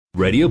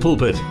Radio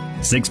Pulpit,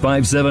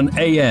 657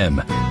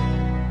 AM.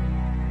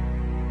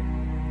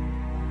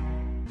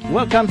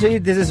 Welcome to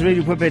it. This is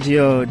Radio Pulpit,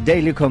 your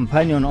daily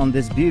companion on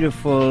this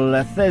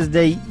beautiful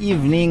Thursday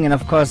evening. And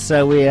of course,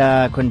 we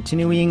are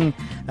continuing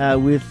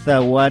with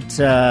what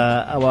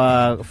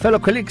our fellow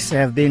colleagues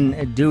have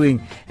been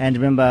doing. And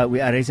remember,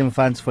 we are raising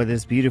funds for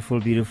this beautiful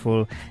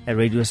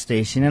radio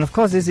station. And of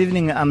course, this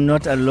evening, I'm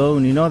not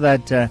alone. You know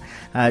that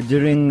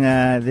during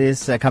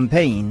this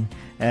campaign,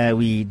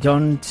 we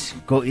don't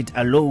go it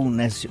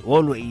alone as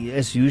always,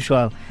 as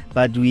usual,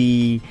 but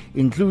we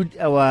include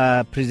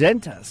our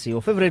presenters,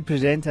 your favorite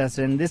presenters.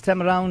 And this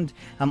time around,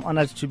 I'm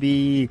honored to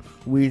be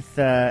with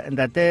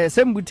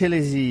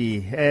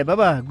Buthelezi.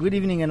 Baba, good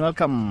evening and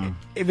welcome.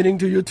 Evening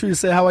to you too,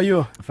 sir. How are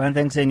you? Fine,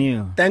 thanks, and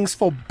you? Thanks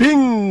for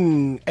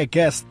being a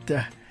guest.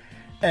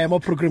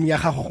 Program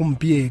yes,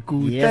 Thursday.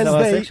 I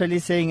was actually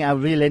saying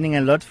I'm really learning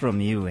a lot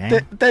from you.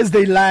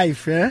 Thursday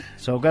live, eh?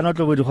 So cannot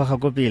go to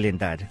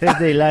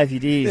Thursday live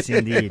it is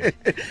indeed.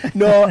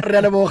 No,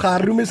 releboga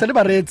rumi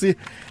celebrate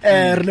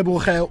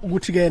releboga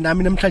ukuthi ke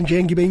nami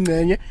namhlanje ngibe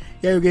ingcenye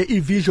yayo ke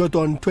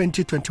visiothon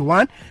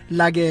 2021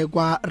 la ke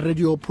kwa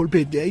Radio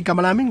Pulpit.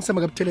 Igama lami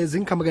ngisema Buthelezi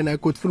ngikhamba ke na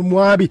Godfrey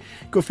Moabi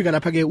kufika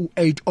lapha ke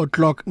u8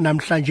 o'clock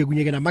namhlanje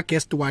kunye ke nama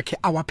guest wakhe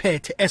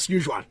awaphethe as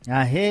usual.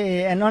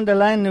 Hey, and on the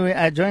line we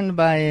are joined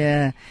by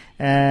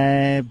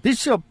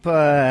Bishop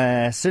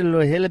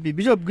Sello Helepi.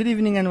 Bishop, good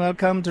evening and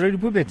welcome to Radio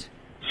Pulpit.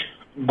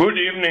 Good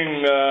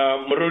evening,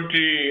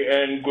 Maruti,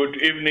 and good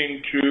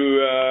evening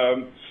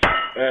to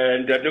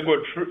Sam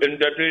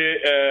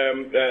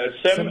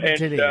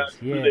and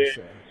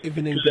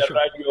evening, to the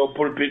Radio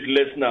Pulpit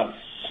listeners.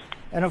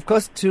 And of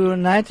course,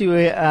 tonight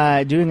we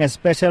are doing a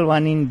special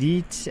one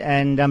indeed,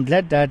 and I'm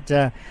glad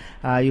that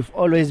you've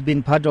always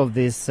been part of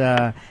this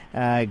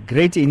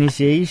great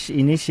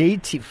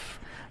initiative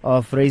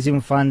of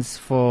raising funds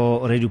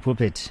for Radio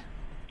Pulpit.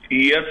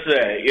 Yes,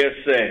 sir. Yes,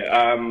 sir.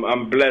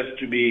 I'm blessed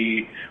to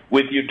be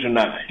with you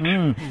tonight.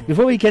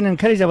 Before we can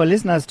encourage our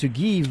listeners to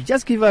give,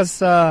 just give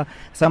us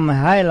some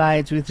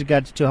highlights with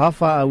regard to how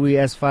far are we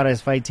as far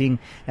as fighting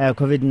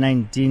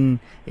COVID-19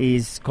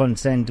 is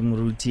concerned,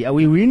 Muruti. Are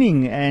we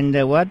winning? And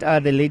what are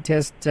the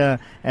latest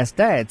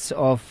stats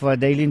of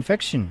daily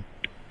infection?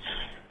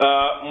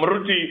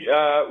 Muruti,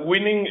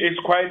 winning is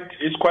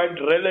quite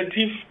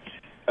relative.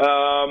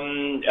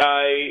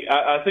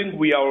 I think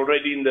we are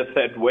already in the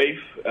third wave.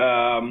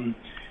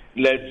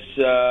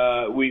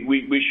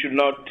 We should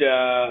not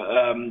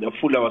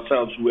fool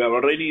ourselves. We are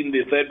already in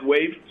the third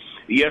wave.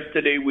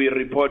 Yesterday we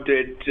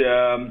reported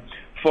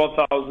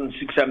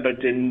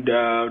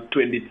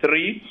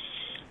 4,623.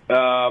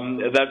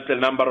 That's the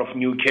number of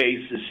new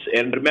cases.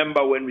 And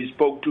remember, when we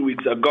spoke 2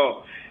 weeks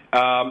ago,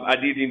 I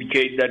did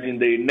indicate that in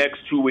the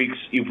next 2 weeks,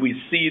 if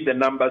we see the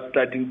numbers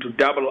starting to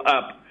double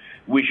up,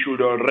 we should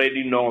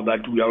already know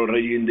that we are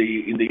already in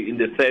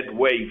the third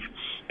wave.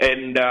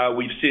 And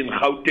we've seen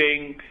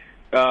Gauteng,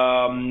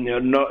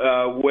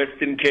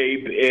 Western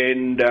Cape,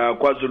 and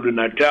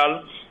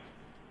KwaZulu-Natal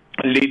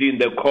leading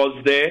the cause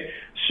there.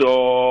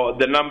 So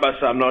the numbers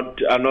are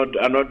not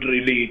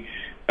really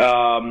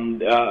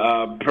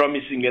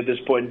promising at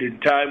this point in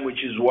time,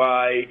 which is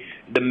why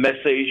the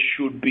message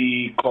should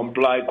be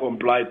comply.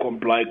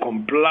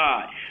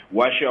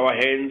 Wash our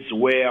hands,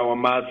 wear our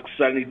masks,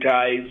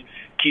 sanitize,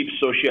 keep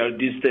social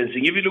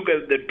distancing. If you look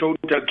at the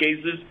total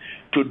cases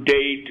to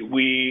date,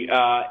 we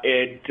are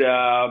at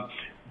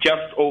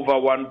just over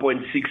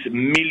 1.6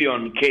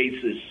 million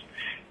cases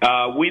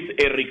with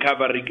a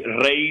recovery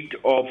rate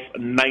of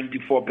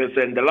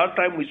 94%. The last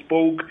time we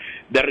spoke,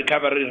 the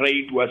recovery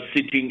rate was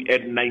sitting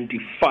at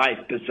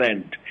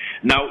 95%.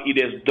 Now it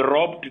has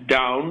dropped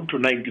down to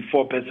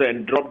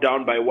 94%, dropped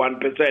down by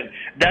 1%.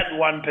 That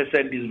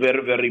 1% is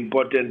very, very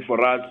important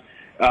for us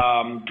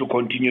to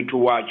continue to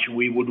watch.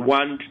 We would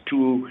want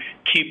to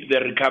keep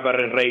the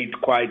recovery rate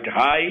quite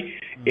high.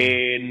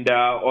 And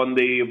on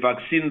the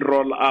vaccine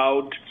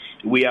rollout,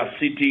 we are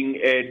sitting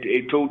at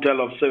a total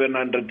of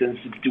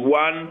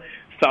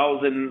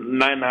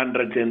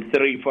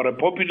 761,903 for a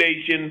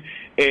population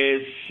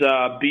as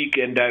big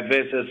and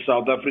diverse as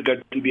South Africa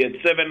to be at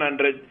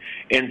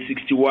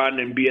 761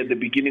 and be at the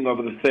beginning of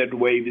the third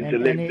wave.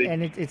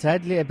 It's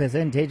hardly a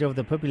percentage of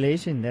the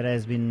population that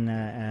has been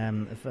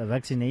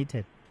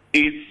vaccinated.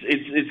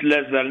 It's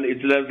less than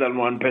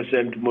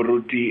 1%,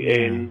 Moruti,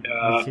 and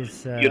which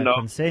is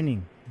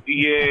concerning.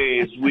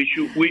 Yes, we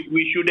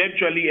should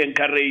actually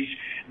encourage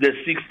the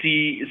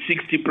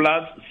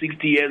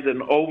 60 years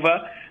and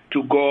over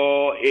to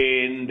go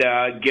and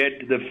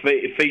get the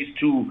phase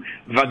 2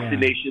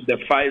 vaccination, the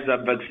Pfizer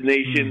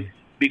vaccination,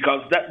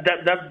 because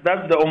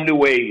that's the only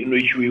way in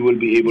which we will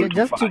be able to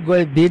just fight. To go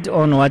a bit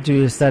on what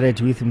you started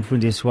with,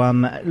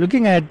 Mfundiswam,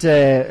 looking at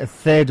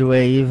third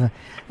wave,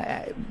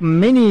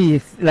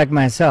 many like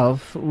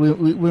myself,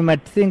 we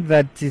might think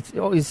that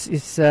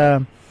it's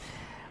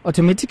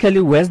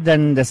automatically worse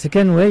than the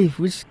second wave,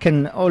 which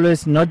can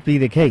always not be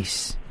the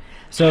case.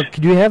 So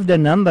do you have the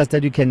numbers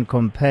that you can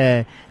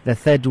compare the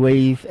third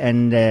wave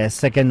and the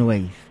second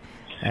wave?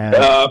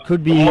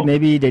 Could be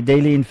maybe the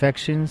daily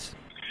infections?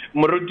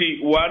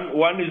 Muruti,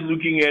 one is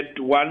looking at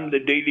the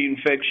daily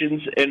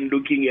infections and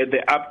looking at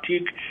the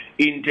uptick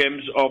in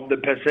terms of the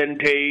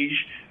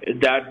percentage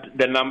that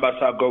the numbers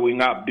are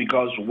going up,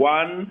 because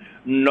one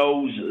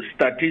knows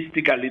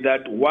statistically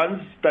that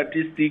once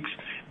statistics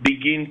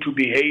begin to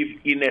behave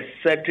in a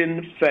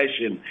certain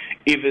fashion,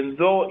 even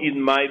though it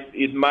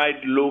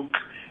might look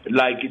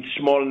like it's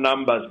small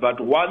numbers, but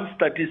once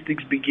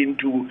statistics begin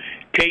to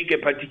take a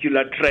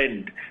particular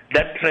trend,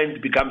 that trend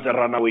becomes a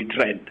runaway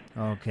trend.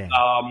 Okay.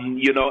 And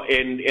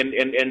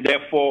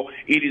therefore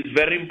it is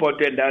very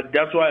important.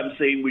 That's why I'm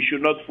saying we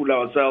should not fool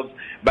ourselves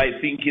by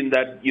thinking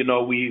that we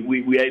are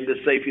in the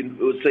safe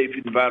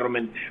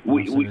environment.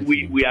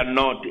 We are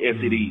not, as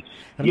it is.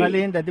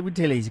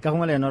 Buthelezi ka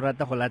ngwana no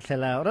rata go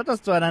latlhela o rata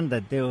Setswana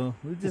ntate o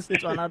itse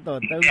Setswana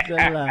tota o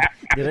tswela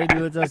di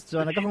radio tsa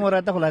Setswana ka ngwana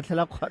rata go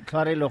latlhela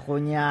tlhware le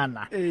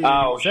gonyana.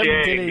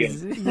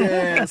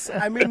 Yes,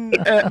 I mean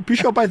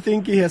Bishop, I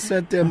think he has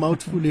said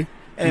mouthfully,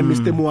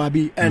 Mr.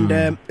 Moabi,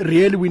 and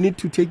really we need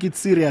to take it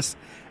serious.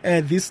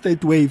 This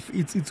state wave,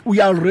 it's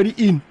we are already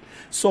in.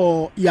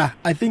 So yeah,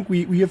 I think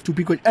we have to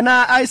be good. And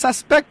I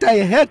suspect I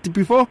heard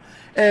before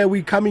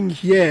we coming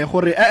here,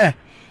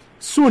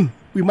 soon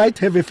we might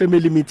have a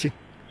family meeting.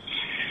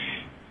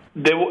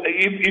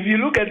 If you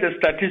look at the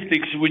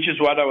statistics, which is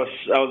what I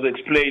was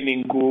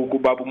explaining,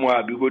 Babu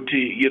Moabi,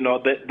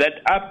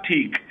 that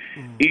uptick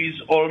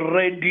is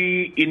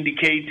already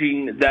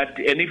indicating that,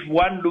 and if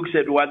one looks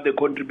at what the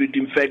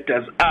contributing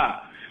factors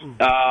are,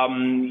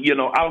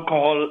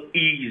 alcohol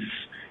is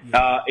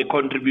a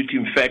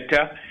contributing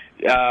factor,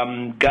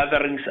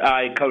 gatherings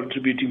are a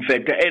contributing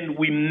factor, and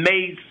we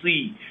may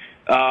see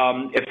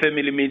a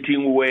family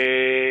meeting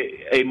where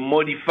a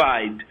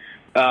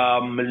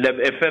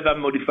further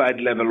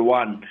modified level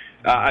 1.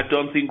 I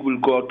don't think we'll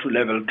go to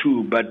level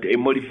 2, but a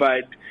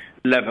modified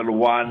level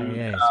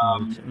 1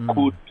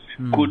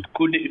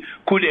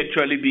 could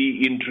actually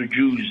be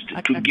introduced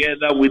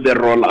together with the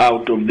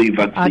rollout of the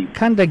vaccine. I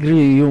can't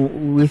agree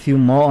with you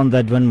more on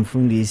that one,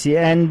 Mfundisi.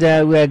 And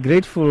we are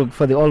grateful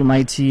for the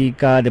almighty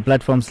the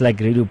platforms like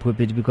Radio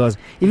Pulpit, because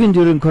even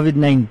during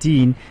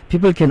COVID-19,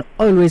 people can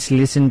always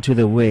listen to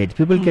the word.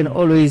 People can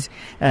always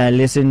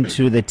listen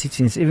to the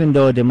teachings, even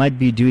though they might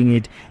be doing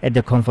it at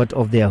the comfort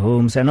of their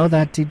homes. I know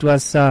that it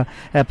was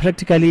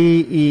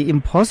practically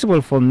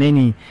impossible for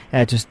many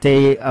to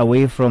stay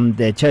away from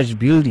the church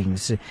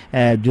buildings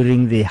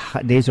during the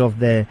days of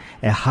the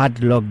hard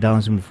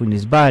lockdowns,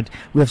 Mfundis. But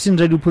we have seen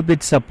Radio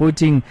Pulpit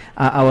supporting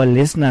our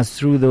listeners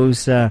through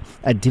those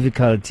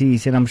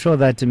difficulties, and I'm sure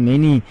that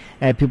many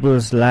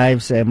people's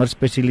lives, more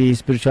especially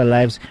spiritual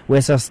lives,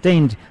 were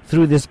sustained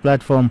through this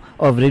platform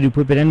of Radio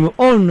Pulpit. And we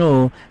all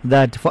know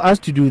that for us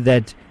to do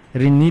that,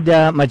 we need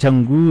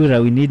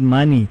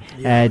money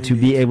to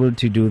be able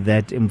to do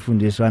that,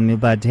 Mfundisi.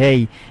 But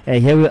hey,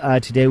 here we are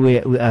today, we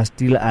are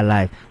still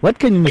alive. What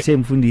can you say,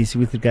 Mfundisi,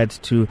 with regards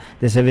to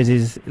the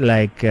services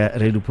like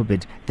Radio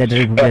Pulpit that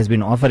Radio Pulpit has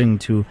been offering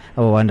to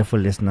our wonderful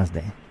listeners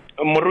there?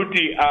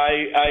 Muruti,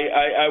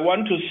 I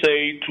want to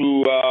say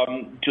to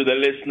the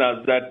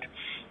listeners that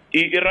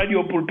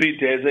Radio Pulpit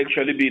has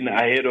actually been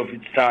ahead of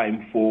its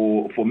time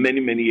for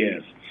many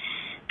years.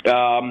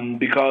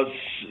 Because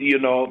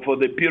for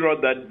the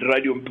period that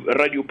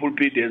Radio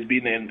Pulpit has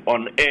been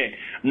on air,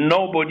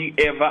 nobody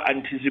ever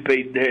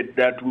anticipated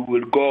that we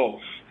will go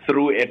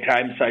through a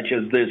time such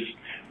as this,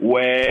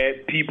 where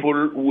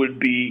people will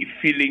be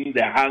feeling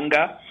the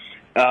hunger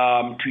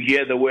to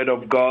hear the word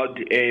of God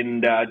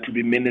and to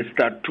be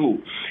ministered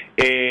to.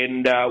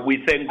 And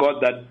we thank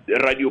God that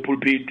Radio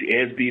Pulpit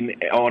has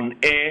been on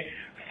air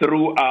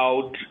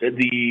throughout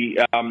the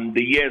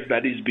years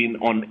that it's been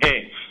on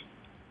air.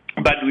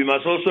 But we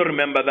must also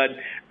remember that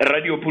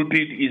Radio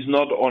Pulpit is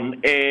not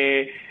on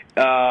air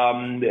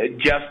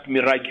just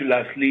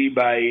miraculously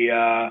by,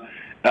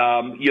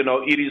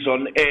 it is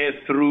on air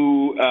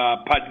through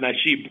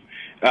partnership,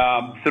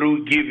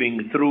 through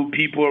giving, through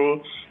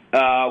people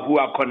who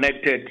are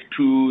connected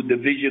to the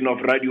vision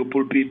of Radio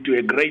Pulpit, to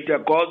a greater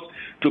cause,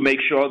 to make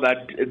sure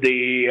that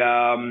the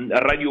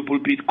Radio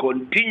Pulpit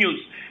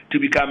continues to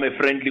become a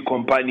friendly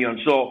companion.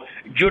 So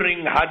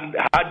during hard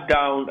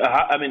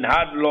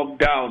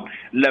lockdown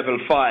level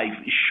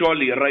 5,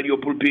 surely Radio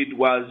Pulpit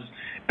was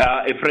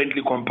a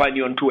friendly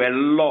companion to a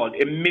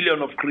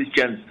million of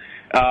Christians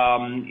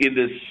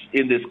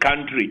in this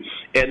country.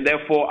 And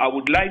therefore, I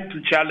would like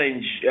to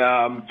challenge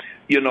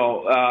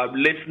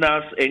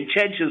listeners and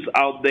churches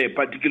out there,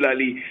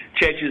 particularly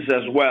churches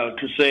as well,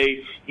 to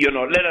say,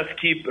 let us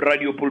keep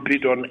Radio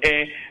Pulpit on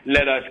air,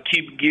 let us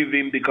keep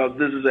giving, because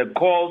this is a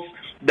cause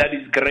that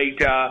is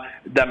greater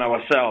than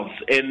ourselves.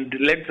 And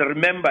let's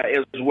remember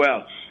as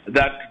well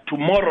that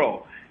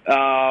tomorrow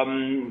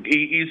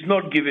is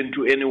not given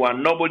to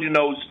anyone. Nobody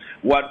knows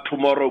what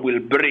tomorrow will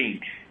bring.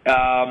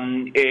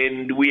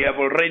 And we have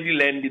already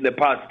learned in the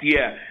past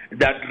year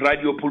that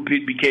Radio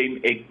Pulpit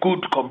became a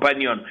good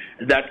companion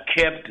that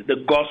kept the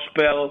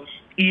gospel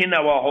in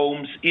our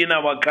homes, in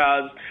our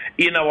cars,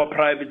 in our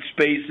private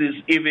spaces,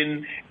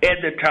 even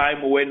at the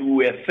time when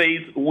we were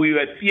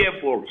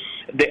fearful.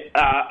 The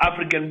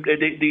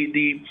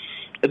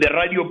the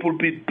Radio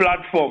Pulpit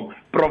platform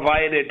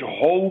provided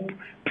hope,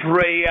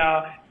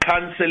 prayer,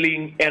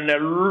 counseling, and a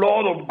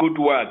lot of good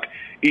work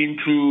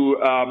into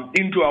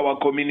our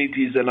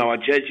communities and our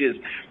churches.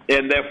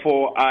 And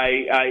therefore,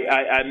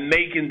 I'm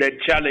making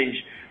that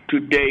challenge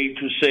today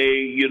to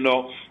say,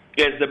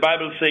 as the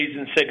Bible says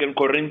in 2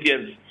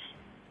 Corinthians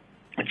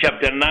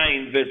chapter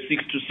 9, verse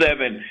 6 to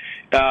 7,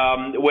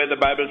 where the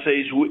Bible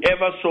says,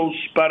 whoever sows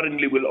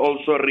sparingly will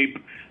also reap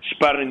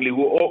sparingly.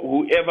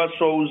 Whoever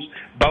sows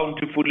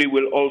bountifully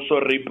will also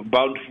reap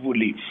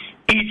bountifully.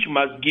 Each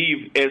must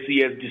give as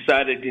he has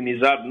decided in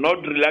his heart,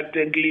 not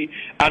reluctantly,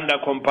 under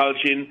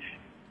compulsion,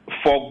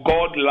 for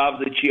God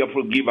loves a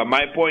cheerful giver.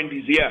 My point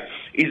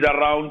is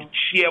around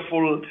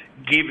cheerful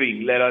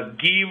giving. Let us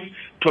give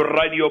to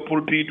Radio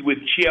Pulpit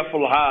with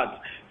cheerful hearts,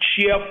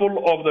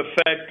 cheerful of the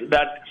fact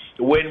that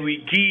when we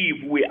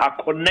give, we are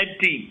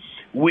connecting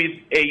with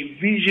a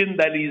vision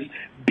that is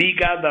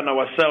bigger than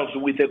ourselves,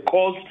 with a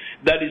cause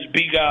that is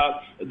bigger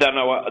than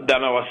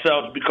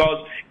ourselves,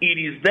 because it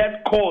is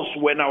that cause,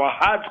 when our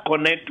hearts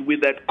connect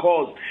with that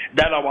cause,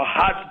 that our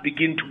hearts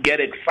begin to get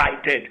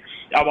excited,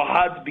 our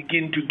hearts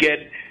begin to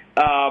get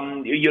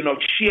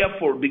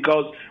cheerful,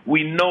 because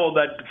we know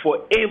that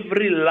for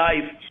every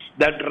life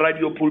that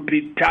Radio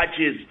Pulpit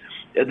touches,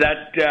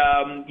 that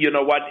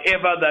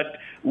whatever that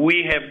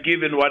we have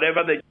given,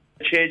 whatever the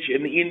church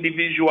and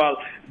individual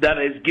that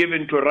has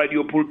given to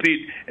Radio Pulpit,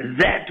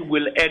 that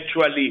will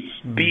actually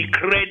be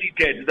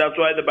credited. That's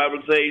why the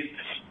Bible says,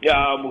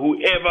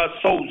 whoever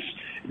sows,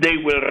 they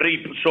will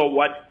reap. So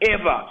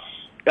whatever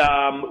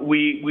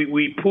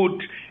we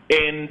put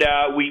and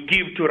we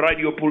give to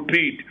Radio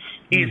Pulpit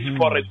is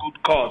for a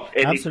good cause.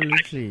 And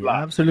absolutely,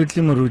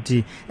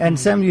 Muruti. And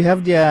Sam, you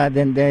have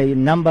the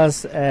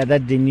numbers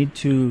that they need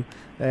to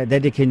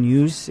that they can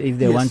use if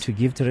they want to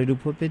give to Radio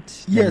Pulpit?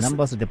 Yes. The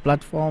numbers of the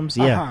platforms?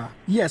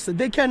 Yes,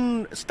 they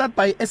can start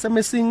by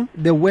SMSing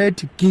the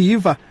word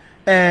give to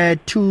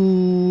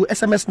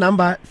SMS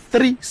number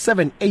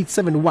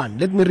 37871.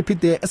 Let me repeat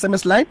the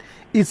SMS line.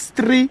 It's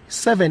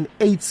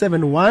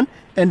 37871,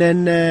 and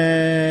then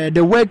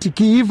the word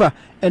give,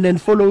 and then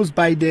follows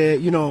by the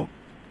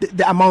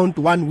amount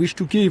one wish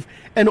to give.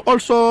 And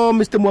also,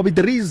 Mr. Moabi,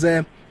 there is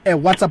a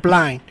WhatsApp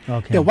line.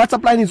 Okay. The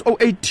WhatsApp line is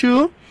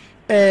 082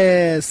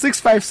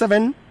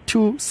 657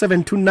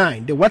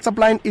 2729. The WhatsApp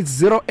line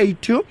is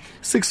 082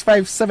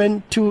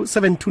 657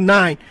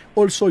 2729.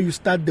 Also, you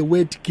start the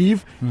word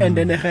give, and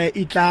then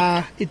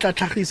itla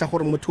tlhagisa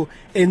gore motho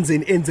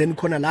enzen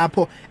khona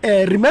lapho.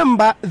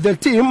 Remember, the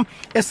team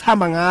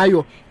esihamba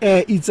ngayo,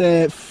 it's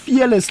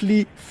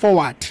fearlessly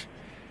forward.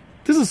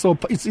 This is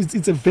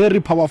it's a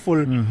very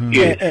powerful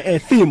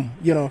theme.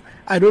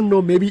 I don't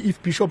know, maybe if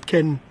Bishop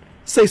can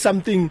say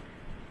something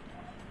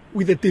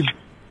with the theme.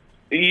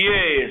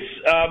 Yes,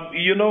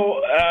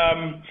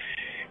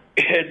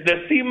 the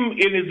theme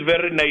in its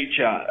very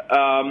nature,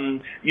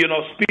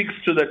 speaks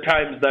to the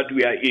times that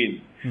we are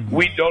in.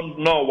 We don't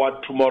know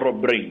what tomorrow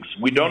brings.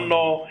 We don't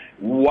know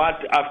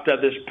what after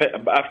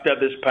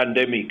this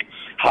pandemic.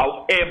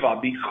 However,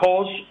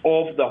 because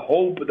of the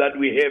hope that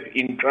we have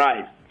in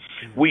Christ,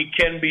 we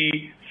can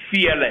be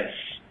fearless.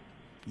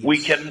 Yes.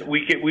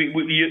 We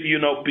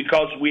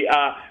because we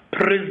are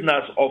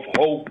prisoners of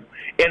hope,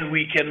 and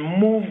we can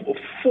move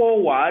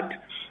forward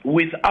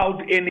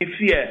without any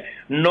fear,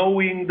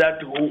 knowing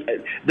that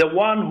the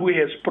one who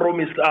has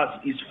promised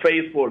us is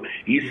faithful.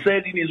 He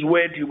said in his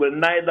word, he will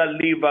neither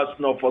leave us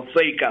nor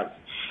forsake us.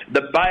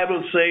 The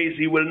Bible says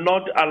he will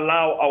not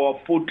allow our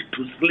foot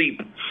to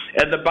sleep.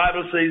 And the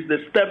Bible says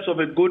the steps of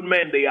a good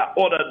man, they are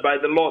ordered by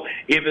the Lord.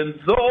 Even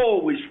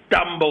though we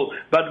stumble,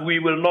 but we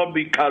will not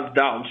be cast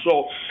down.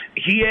 So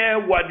here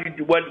what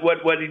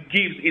it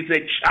gives is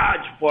a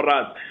charge for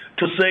us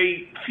to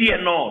say,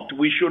 fear not.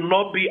 We should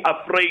not be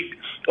afraid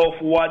of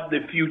what the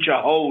future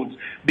holds,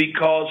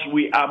 because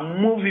we are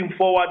moving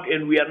forward,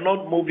 and we are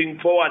not moving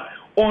forward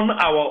on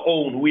our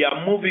own. We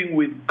are moving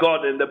with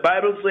God. And the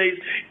Bible says,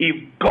 if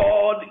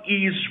God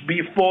is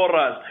before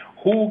us,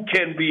 who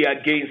can be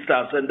against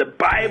us? And the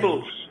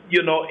Bible,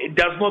 it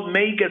does not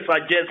make a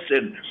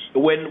suggestion.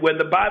 When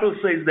the Bible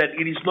says that,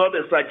 it is not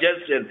a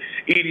suggestion,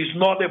 it is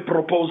not a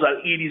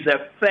proposal, it is a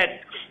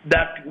fact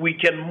that we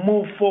can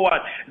move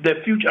forward. The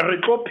future,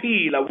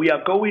 we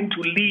are going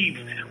to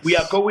live. We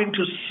are going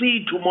to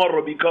see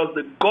tomorrow, because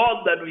the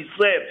God that we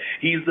serve,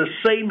 He is the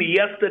same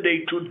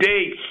yesterday,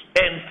 today,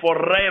 and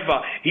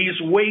forever. He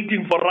is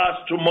waiting for us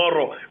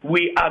tomorrow.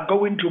 We are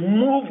going to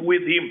move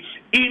with Him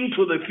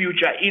into the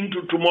future,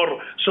 into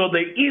tomorrow. So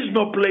there is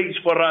no place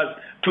for us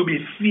to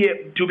be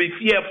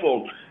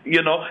fearful.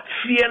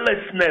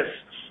 Fearlessness.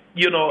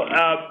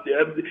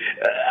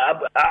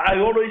 I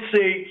always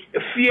say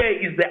fear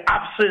is the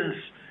absence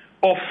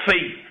of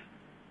faith.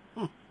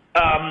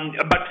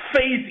 But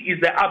faith is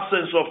the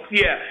absence of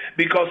fear,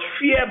 because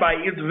fear, by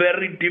its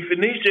very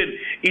definition,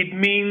 it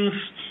means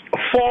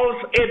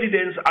false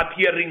evidence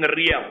appearing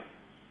real.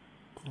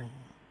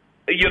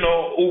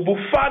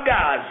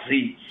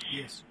 Ubufakazi.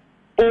 Yes.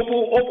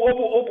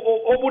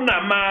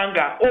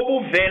 Obunamanga,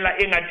 obuvela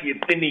engathi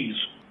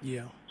yiqiniso.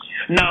 Yeah.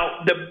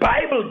 Now, the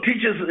Bible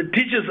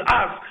teaches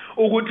us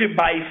ukuthi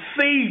by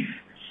faith,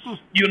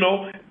 you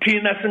know,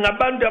 thina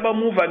singabantu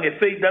abamuva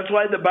ngefaith. That's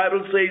why the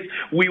Bible says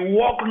we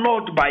walk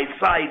not by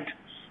sight.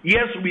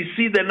 Yes, we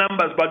see the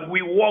numbers, but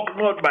we walk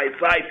not by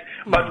sight,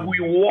 but we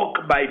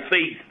walk by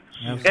faith.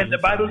 Absolutely. And the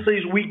Bible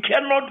says we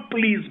cannot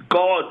please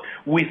God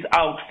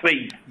without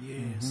faith.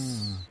 Yes.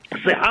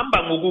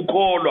 Sihamba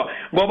ngokukholwa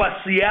ngoba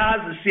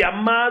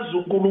siyamazi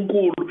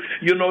uNkulunkulu,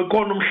 you know,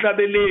 ikhona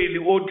umhlabeleli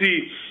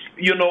othi,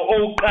 you know,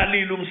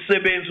 oqalile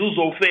umsebenzi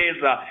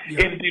uzofeza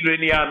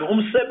empilweni yami.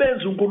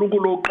 Umsebenzi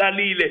uNkulunkulu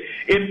oqalile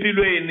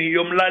empilweni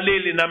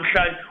yomlaleli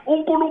namhlanje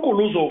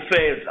uNkulunkulu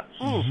uzofeza.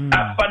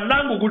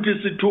 Akufananga ukuthi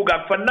sithuka,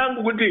 akufananga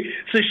ukuthi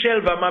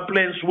sishelve ama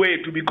plans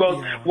wethu,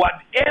 because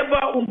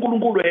whatever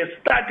uNkulunkulu has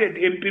started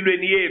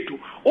empilweni yethu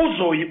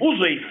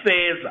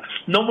uzoyifeza.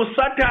 Noma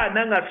uSathane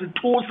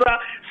angasithusa,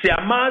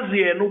 siyamazi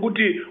yena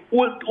ukuthi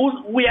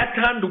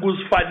uyathanda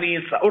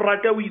ukuzifanisa,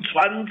 urata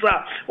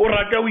uyithwanisa,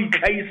 urata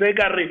uyikhayisa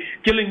ekare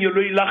ke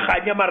lenyolo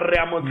ilaganya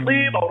maremo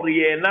tseba ore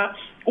yena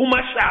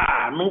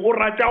umashano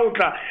urata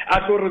utla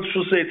atlo re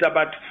tsusetsa.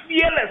 But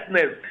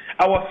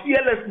our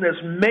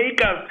fearlessness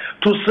make us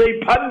to say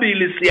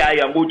phambili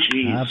siyaya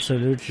ngoJesu.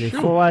 Absolutely.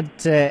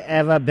 Forward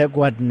ever,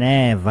 backward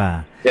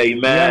never.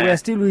 Amen. Yeah, we are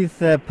still with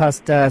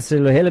Pastor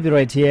Sello Helepi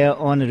right here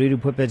on Radio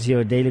Pulpit,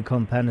 your daily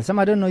companion.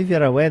 I don't know if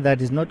you're aware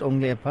that he's not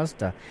only a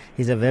pastor,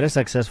 he's a very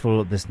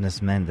successful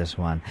businessman, this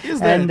one.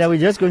 And we're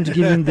just going to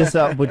give him this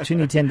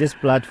opportunity and this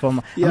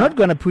platform. I'm not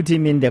going to put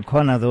him in the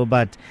corner though,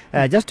 but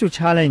just to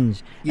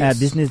challenge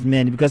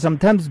businessmen, because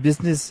sometimes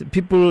business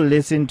people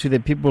listen to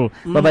the people.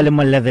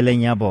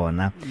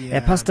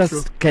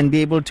 Pastors can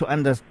be able to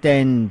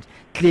understand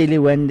clearly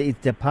when it's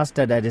the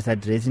pastor that is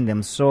addressing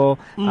them. So,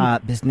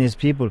 business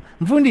people.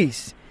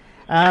 Mfundis,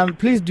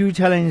 please do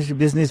challenge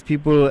business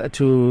people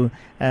to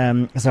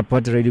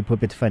support Radio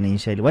Pulpit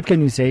financially. What can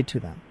you say to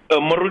them?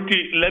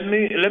 Maruti, let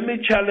me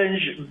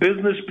challenge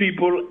business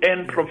people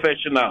and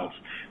professionals,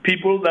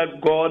 people that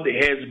God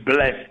has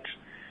blessed.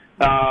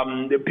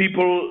 The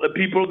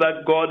people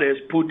that God has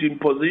put in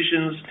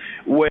positions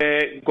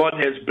where God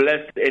has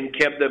blessed and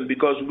kept them,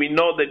 because we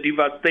know the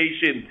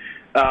devastation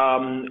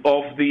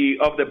of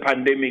the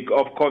pandemic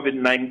of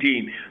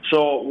COVID-19.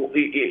 So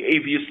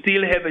if you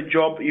still have a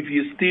job, if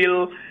you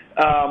still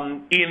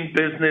in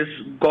business,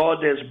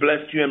 God has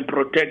blessed you and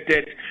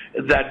protected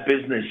that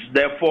business.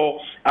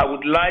 Therefore, I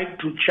would like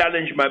to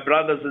challenge my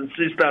brothers and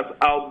sisters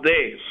out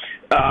there,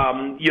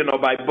 you know,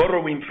 by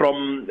borrowing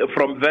from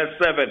verse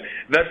 7.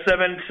 Verse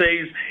 7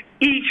 says,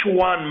 each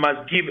one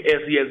must give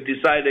as he has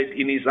decided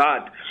in his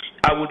heart.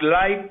 I would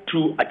like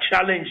to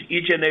challenge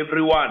each and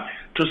every one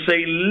to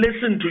say,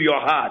 listen to your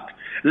heart.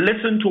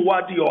 Listen to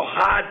what your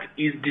heart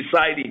is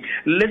deciding.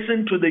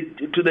 Listen to the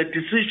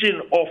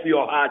decision of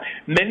your heart.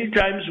 Many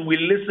times we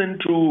listen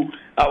to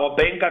our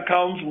bank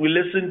accounts, we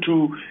listen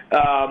to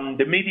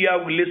the media,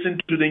 we listen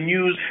to the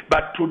news.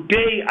 But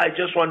today I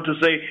just want to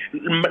say,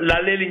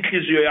 listen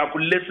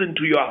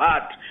to your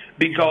heart,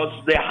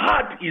 because the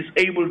heart is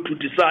able to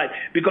decide,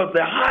 because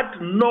the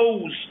heart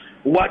knows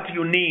what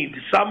you need.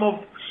 Some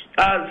of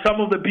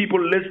the people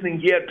listening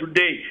here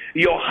today,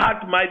 your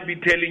heart might be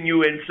telling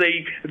you and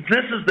saying,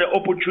 this is the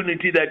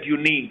opportunity that you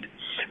need.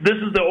 This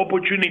is the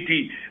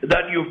opportunity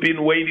that you've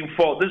been waiting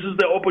for. This is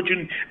the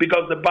opportunity,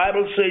 because the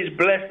Bible says,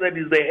 blessed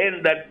is the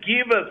hand that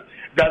giveth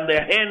than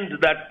the hand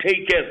that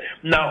taketh.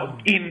 Now,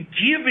 in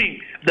giving,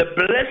 the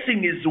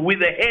blessing is with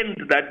the hand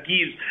that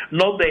gives,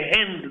 not the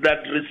hand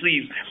that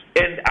receives.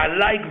 And I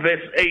like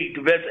verse 8.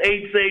 Verse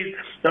 8 says,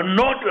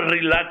 not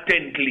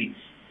reluctantly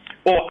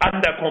or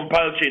under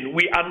compulsion.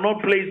 We are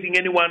not placing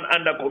anyone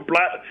under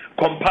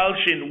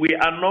compulsion. We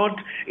are not,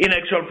 in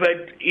actual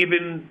fact,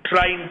 even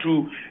trying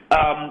to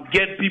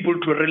get people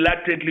to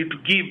reluctantly to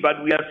give,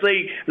 but we are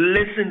saying,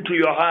 listen to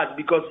your heart,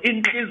 because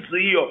the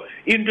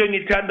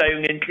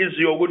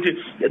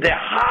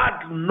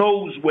heart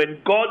knows when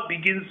God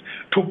begins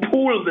to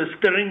pull the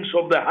strings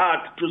of the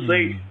heart to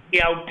say,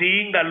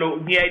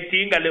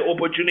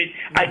 opportunity.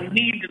 I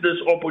need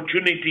this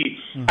opportunity.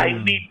 I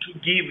need to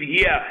give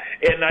here.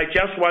 And I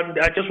just want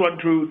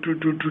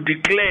to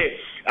declare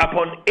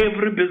upon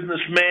every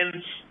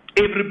businessman,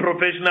 every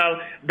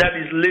professional that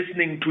is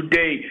listening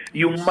today,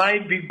 you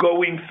might be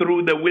going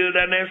through the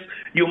wilderness,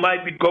 you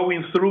might be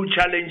going through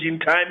challenging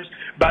times,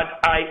 but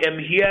I am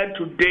here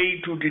today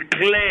to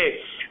declare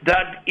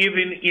that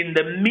even in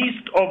the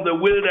midst of the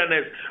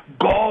wilderness,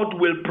 God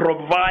will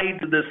provide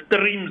the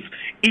streams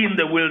in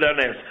the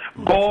wilderness.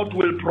 God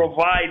will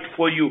provide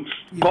for you.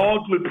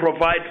 God will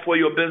provide for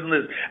your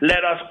business.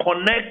 Let us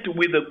connect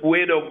with the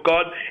word of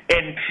God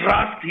and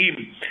trust Him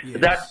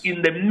that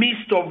in the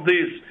midst of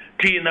this,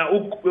 thina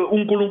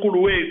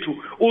uNkulunkulu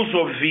wethu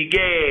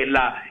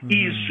uzovikela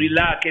izwi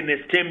lakhe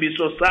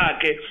nesithembiso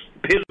sakhe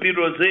phezu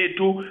kwempilo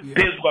zethu,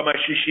 phezu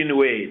kwamashishini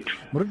wethu.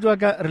 Mrutu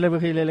waka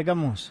relebogile le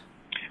kamusa.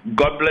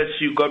 God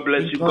bless you. God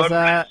bless you. God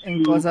bless you.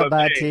 Inkosa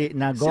bathi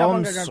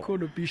nagomso.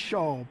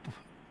 Bishop.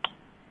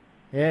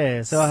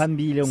 Yeah, so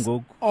hambile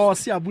ngoku. Oh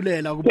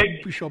siyabulela ku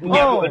Bishop.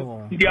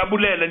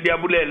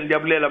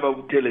 Ndiyabulela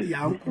babuthelezi.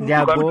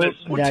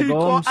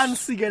 Uthixo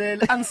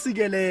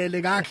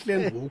ansikelele kahle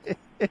ngoku.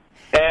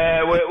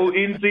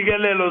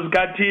 Insikelelo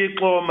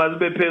zikaThixo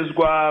mazibe phezulu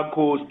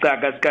kwakho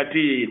sicaka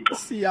sikaThixo.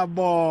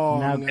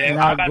 Siyabonga.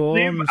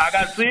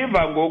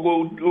 Akasiva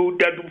ngoku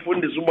utata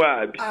umfundisi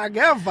uMoabi.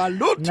 Akeva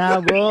lutho.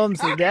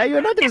 Nagomso,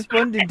 you're not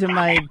responding to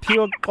my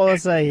pure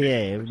Xhosa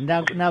here.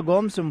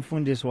 Nagomso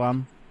mfundisi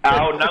wami.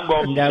 Awu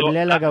nangomso.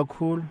 Ndiyabulela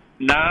kakhulu.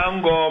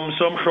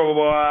 Nangomso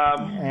mhlobo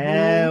wami.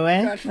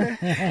 Ewe.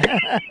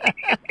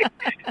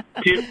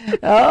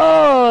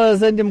 Oh,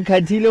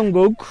 sendimkhathile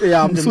ngoku.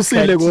 Yeah,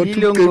 msusile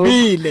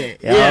ngokuqibile.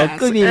 Yeah,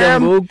 uqibile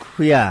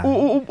ngoku. Yeah.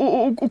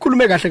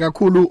 Ukhulume kahle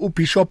kakhulu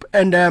uBishop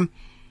and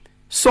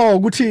so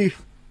ukuthi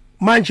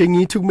manje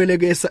ngithi kumele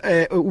ke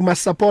we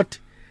must support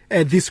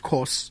this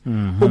cause.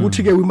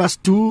 Ukuthi ke we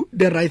must do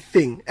the right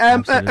thing.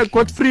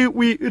 Godfrey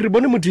we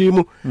ribone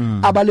modimo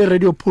abale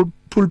radio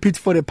pulpit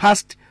for the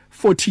past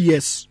 40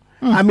 years.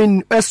 I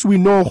mean, as we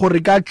know,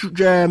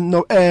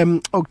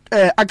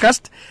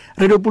 August,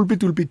 Radio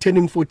Pulpit will be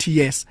turning 40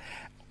 years.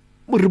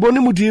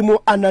 Ribone Mudimo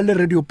anale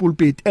Radio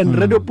Pulpit, and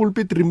Radio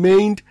Pulpit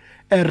remained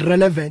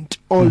relevant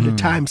all the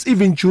times,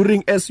 even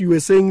during, as you were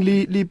saying,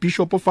 Lee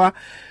Bishop of hard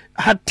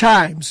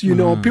times. You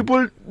know,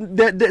 people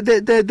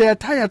they are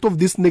tired of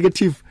this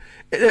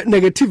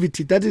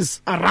negativity that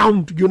is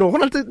around, you know.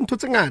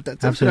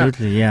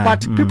 Absolutely, yeah.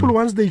 But people,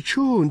 once they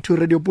tune to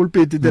Radio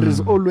Pulpit, there is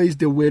always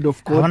the word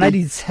of God. I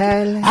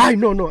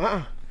no.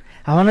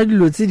 I want to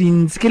do it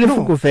in skill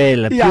of pure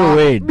word.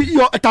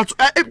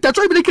 That's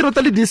why we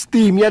like this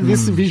theme,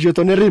 this vision,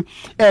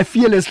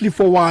 fearlessly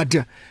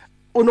forward.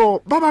 Oh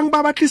no,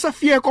 baba tlisa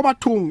fear ko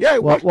bathong.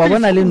 Wa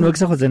bona le nno ke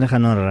sa go tsena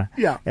ganora.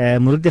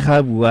 Moruti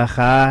ga bua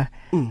ga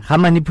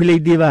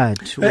manipulate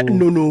batho.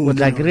 No.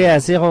 Like re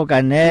se go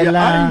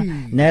kanela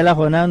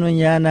gona no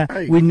nyana.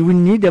 We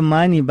need the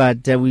money,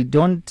 but we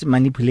don't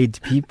manipulate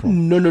people.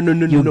 No.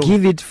 You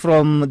give it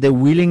from the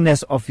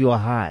willingness of your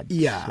heart.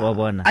 Wa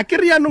bona.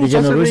 The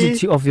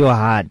generosity of your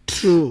heart.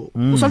 True.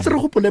 O santse re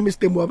go pole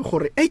mistake mo ba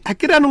gore a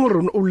ke re anong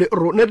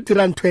ro ne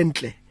tira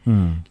ntwentle.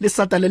 Le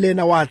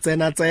satalelena wa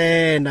tsena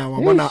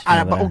wa bona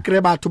o kre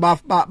batho ba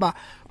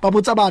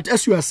botsa batho,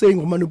 as you are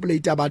saying,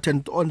 manipulate about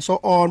and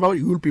so on,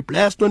 you will be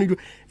blessed. Don't you?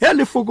 Yeah,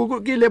 le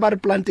foko ke le ba re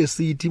plant a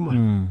city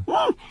man.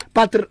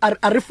 But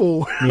are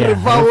for yeah.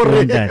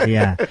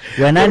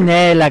 Wena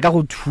nela ka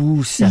go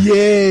thusa.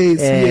 Yes.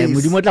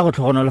 Modimo tla go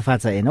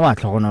tlhogonolofatsa ene wa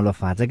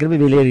tlhogonolofatsa ke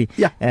bebeleri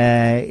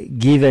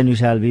give and you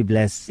shall be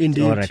blessed.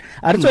 Indeed. All right.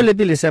 Are tsole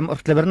pele Sam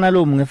of Cleverna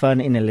lo mongwe fan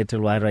in a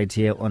little while right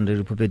here on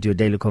the Pulpit, your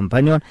daily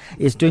companion.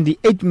 It's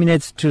 28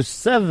 minutes to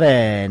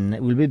 7.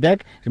 We'll be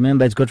back.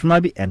 Remember, it's Godfrey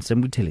Moabi and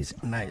Sam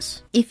Buthelezi. Nice.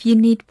 If you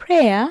need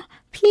prayer,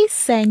 please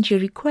send your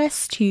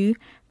request to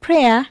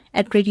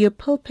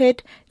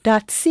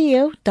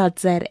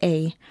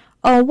prayer@radiopulpit.co.za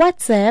or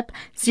WhatsApp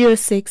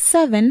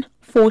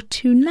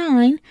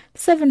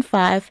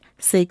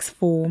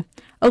 067-429-7564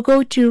 or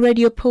go to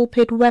Radio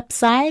Pulpit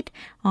website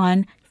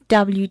on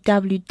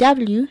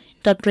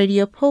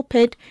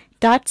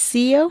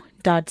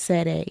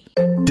www.radiopulpit.co.za.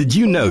 Did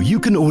you know you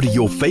can order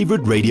your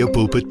favorite Radio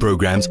Pulpit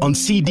programs on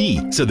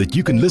CD so that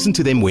you can listen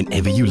to them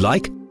whenever you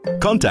like?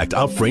 Contact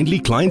our friendly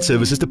client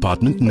services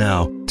department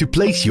now to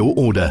place your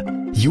order.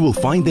 You will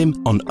find them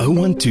on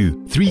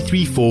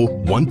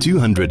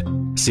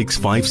 012-334-1200,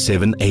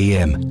 657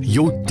 AM,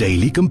 your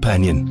daily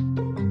companion.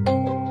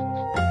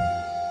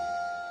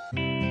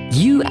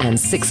 You and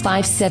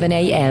 657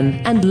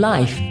 AM and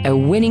life, a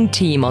winning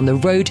team on the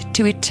road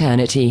to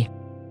eternity.